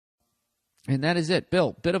And that is it.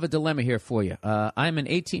 Bill, bit of a dilemma here for you. I'm an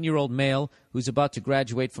 18-year-old male who's about to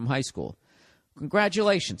graduate from high school.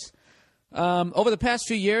 Congratulations. Over the past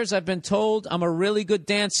few years, I've been told I'm a really good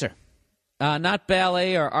dancer. Not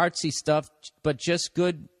ballet or artsy stuff, but just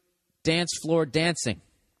good dance floor dancing.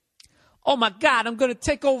 Oh, my God, I'm going to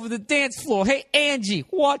take over the dance floor. Hey, Angie,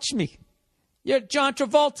 watch me. You're John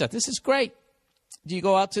Travolta. This is great. Do you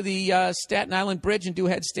go out to the Staten Island Bridge and do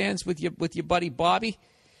headstands with your buddy Bobby?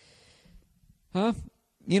 Huh?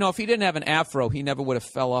 You know, if he didn't have an afro, he never would have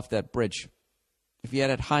fell off that bridge. If he had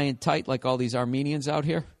it high and tight like all these Armenians out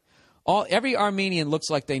here. Every Armenian looks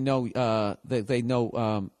like they know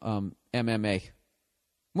MMA.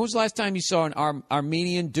 When was the last time you saw an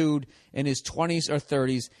Armenian dude in his 20s or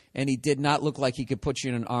 30s and he did not look like he could put you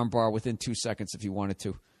in an arm bar within 2 seconds if he wanted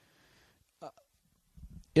to?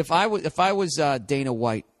 If I was Dana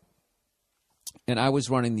White and I was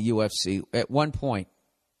running the UFC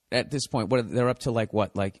at this point, they're up to like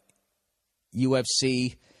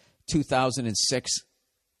UFC 2006.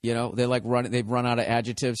 You know, they've run out of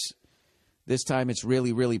adjectives. This time it's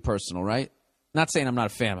really, really personal, right? Not saying I'm not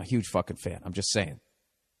a fan. I'm a huge fucking fan. I'm just saying.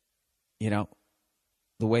 You know,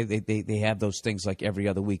 the way they have those things like every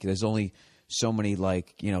other week. There's only so many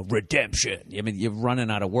redemption. I mean, you're running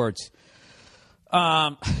out of words.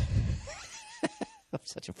 I'm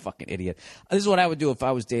such a fucking idiot. This is what I would do if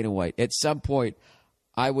I was Dana White. At some point,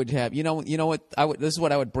 I would have, you know what? This is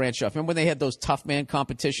what I would branch off. Remember when they had those tough man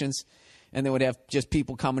competitions? And they would have just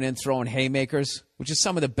people coming in throwing haymakers, which is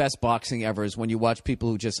some of the best boxing ever, is when you watch people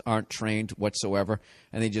who just aren't trained whatsoever,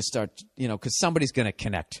 and they just start, because somebody's going to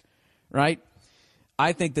connect, right?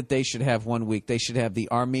 I think that they should have 1 week. They should have the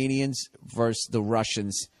Armenians versus the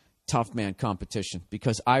Russians tough man competition,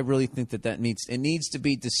 because I really think that needs to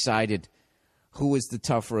be decided who is the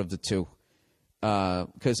tougher of the two.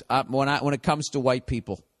 Because when it comes to white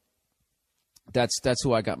people, that's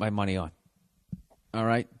who I got my money on. All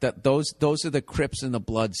right, those are the Crips and the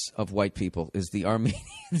Bloods of white people, is the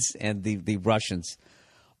Armenians and the Russians.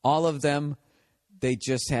 All of them, they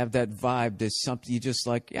just have that vibe. There's something you just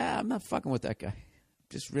like, yeah, I'm not fucking with that guy.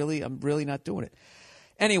 I'm really not doing it.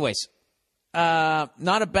 Anyways,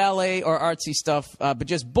 not a ballet or artsy stuff, but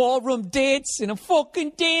just ballroom dancing. I'm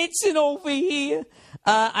fucking dancing over here.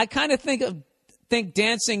 I kind of think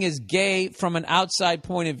dancing is gay from an outside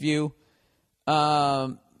point of view.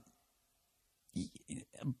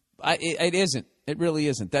 It isn't. It really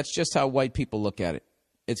isn't. That's just how white people look at it.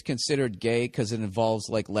 It's considered gay because it involves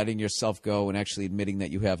like letting yourself go and actually admitting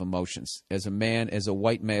that you have emotions. As a man, as a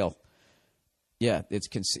white male, it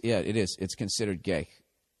is. It's considered gay.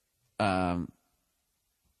 As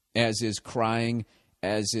is crying,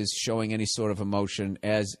 as is showing any sort of emotion,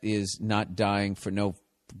 as is not dying for no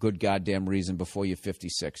good goddamn reason before you're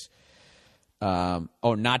 56. Or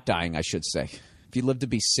not dying, I should say. If you live to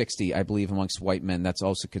be 60, I believe amongst white men, that's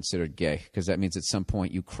also considered gay, because that means at some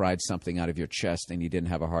point you cried something out of your chest and you didn't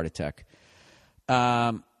have a heart attack.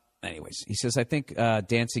 Anyways, he says, I think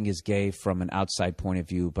dancing is gay from an outside point of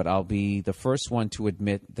view, but I'll be the first one to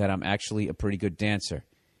admit that I'm actually a pretty good dancer.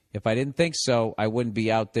 If I didn't think so, I wouldn't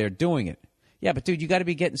be out there doing it. Yeah, but dude, you got to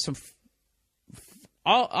be getting some...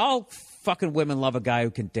 All fucking women love a guy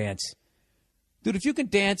who can dance. Dude, if you can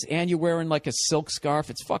dance and you're wearing like a silk scarf,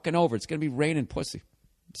 it's fucking over. It's going to be raining pussy.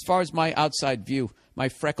 As far as my outside view, my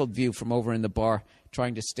freckled view from over in the bar,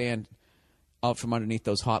 trying to stand out from underneath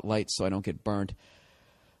those hot lights so I don't get burned.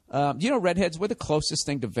 Redheads, we're the closest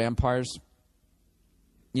thing to vampires.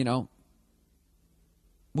 You know,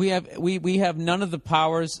 we have none of the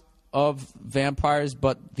powers of vampires,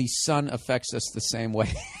 but the sun affects us the same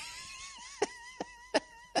way.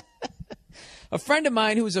 A friend of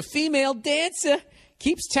mine who's a female dancer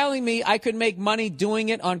keeps telling me I could make money doing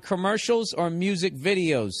it on commercials or music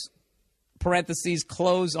videos. Parentheses,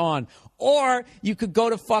 clothes on. Or you could go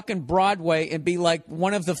to fucking Broadway and be like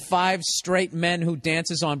one of the 5 straight men who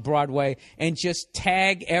dances on Broadway and just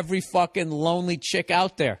tag every fucking lonely chick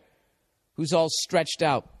out there who's all stretched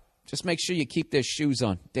out. Just make sure you keep their shoes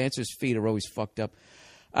on. Dancers' feet are always fucked up.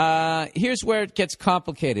 Here's where it gets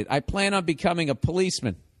complicated. I plan on becoming a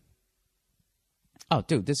policeman. Oh,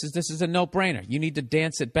 dude, this is a no-brainer. You need to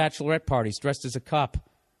dance at bachelorette parties dressed as a cop.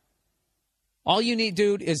 All you need,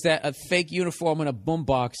 dude, is a fake uniform and a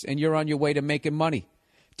boombox, and you're on your way to making money.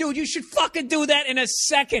 Dude, you should fucking do that in a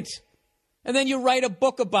second. And then you write a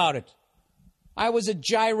book about it. I was a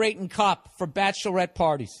gyrating cop for bachelorette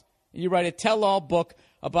parties. And you write a tell-all book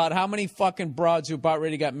about how many fucking broads who about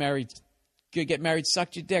ready to get married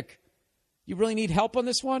sucked your dick. You really need help on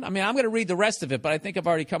this one? I mean, I'm going to read the rest of it, but I think I've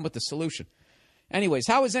already come with the solution. Anyways,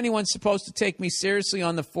 how is anyone supposed to take me seriously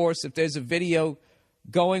on the force if there's a video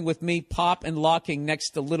going with me pop and locking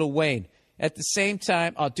next to Lil Wayne. At the same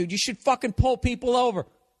time, oh, dude, you should fucking pull people over.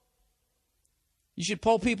 You should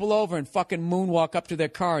pull people over and fucking moonwalk up to their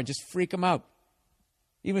car and just freak them out.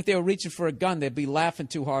 Even if they were reaching for a gun, they'd be laughing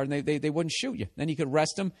too hard and they wouldn't shoot you. Then you could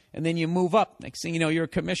arrest them, and then you move up. Next thing you know, you're a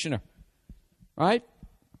commissioner. Right?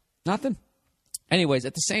 Nothing? Anyways,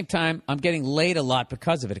 at the same time, I'm getting laid a lot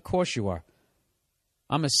because of it. Of course you are.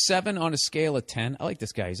 I'm a 7 on a scale of 10. I like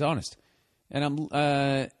this guy. He's honest. And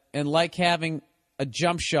and like having a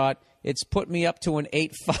jump shot, it's put me up to an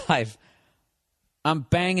 8.5. I'm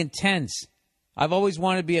banging 10s. I've always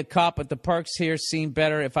wanted to be a cop, but the perks here seem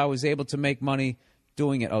better if I was able to make money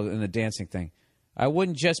doing it. Oh, and the dancing thing. I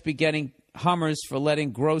wouldn't just be getting Hummers for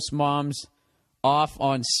letting gross moms off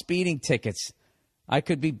on speeding tickets. I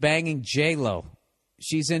could be banging J-Lo.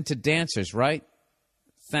 She's into dancers, right?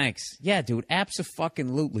 Thanks. Yeah, dude,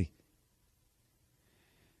 abso-fucking-lutely.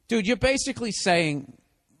 Dude, you're basically saying,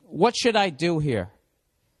 what should I do here?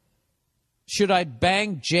 Should I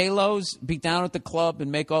bang J-Lo's, be down at the club,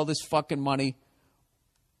 and make all this fucking money?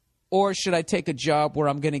 Or should I take a job where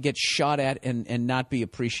I'm going to get shot at and not be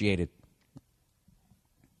appreciated?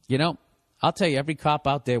 You know, I'll tell you, every cop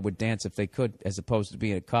out there would dance if they could, as opposed to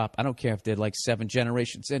being a cop. I don't care if they're like 7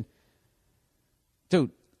 generations in.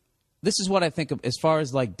 Dude, this is what I think of as far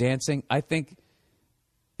as like dancing. I think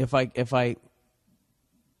if I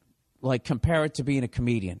like compare it to being a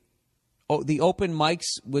comedian, the open mics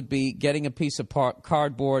would be getting a piece of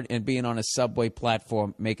cardboard and being on a subway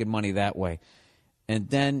platform, making money that way. And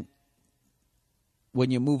then when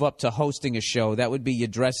you move up to hosting a show, that would be you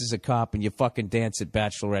dress as a cop and you fucking dance at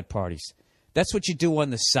bachelorette parties. That's what you do on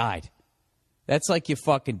the side. That's like your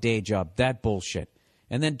fucking day job, that bullshit.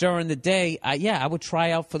 And then during the day, I would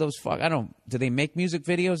try out for those do they make music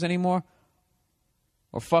videos anymore?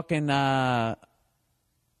 Or fucking, I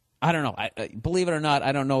don't know. Believe it or not,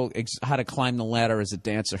 I don't know how to climb the ladder as a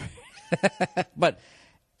dancer. But,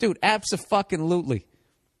 dude, abso-fucking-lutely.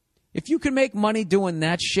 If you can make money doing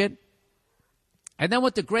that shit, and then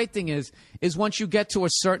what the great thing is once you get to a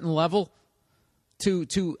certain level to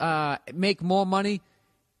make more money,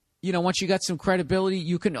 you know, once you got some credibility,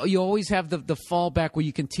 you always have the fallback where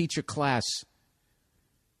you can teach a class.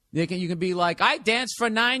 You can be like, I danced for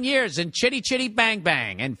 9 years in Chitty Chitty Bang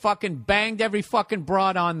Bang and fucking banged every fucking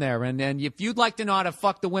broad on there. And if you'd like to know how to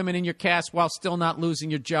fuck the women in your cast while still not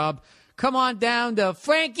losing your job, come on down to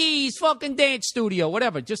Frankie's fucking dance studio,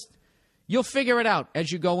 whatever. Just, you'll figure it out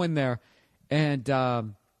as you go in there. And, yeah,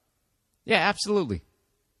 absolutely.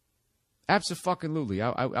 Abso-fucking-lutely.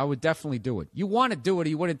 I would definitely do it. You want to do it, or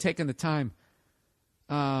you wouldn't have taken the time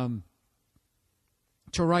to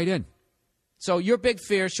write in. So your big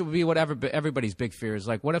fear should be whatever everybody's big fear is.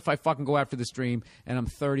 Like, what if I fucking go after this dream and I'm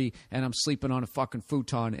 30 and I'm sleeping on a fucking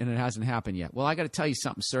futon and it hasn't happened yet? Well, I got to tell you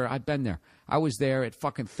something, sir. I've been there. I was there at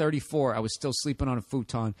fucking 34. I was still sleeping on a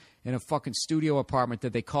futon in a fucking studio apartment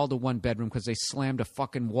that they called a one-bedroom because they slammed a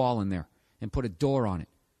fucking wall in there and put a door on it.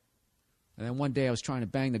 And then one day I was trying to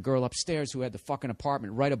bang the girl upstairs who had the fucking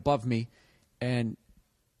apartment right above me, and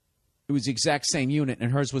it was the exact same unit,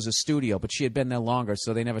 and hers was a studio, but she had been there longer,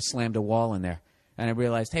 so they never slammed a wall in there. And I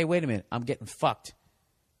realized, hey, wait a minute, I'm getting fucked.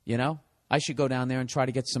 You know? I should go down there and try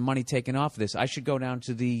to get some money taken off of this. I should go down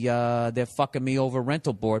to they're fucking me over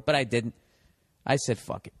rental board, but I didn't. I said,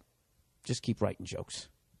 fuck it. Just keep writing jokes.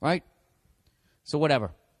 Right? So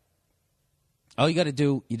whatever. All you got to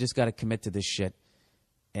do, you just got to commit to this shit.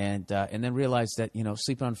 And then realize that, you know,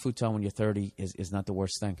 sleeping on a futon when you're 30 is not the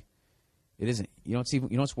worst thing. It isn't. You know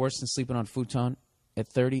what's worse than sleeping on a futon at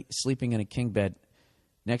 30? Sleeping in a king bed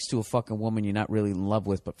next to a fucking woman you're not really in love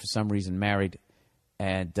with, but for some reason married,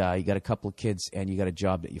 and you got a couple of kids, and you got a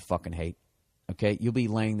job that you fucking hate. Okay, you'll be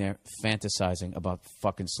laying there fantasizing about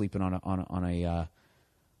fucking sleeping on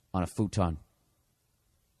a futon.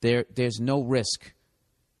 There's no risk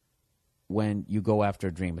when you go after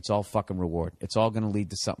a dream. It's all fucking reward. It's all going to lead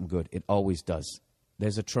to something good. It always does.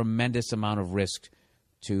 There's a tremendous amount of risk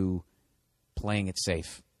to playing it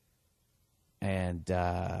safe. And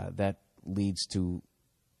that leads to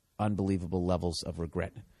unbelievable levels of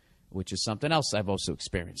regret, which is something else I've also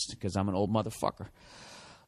experienced because I'm an old motherfucker.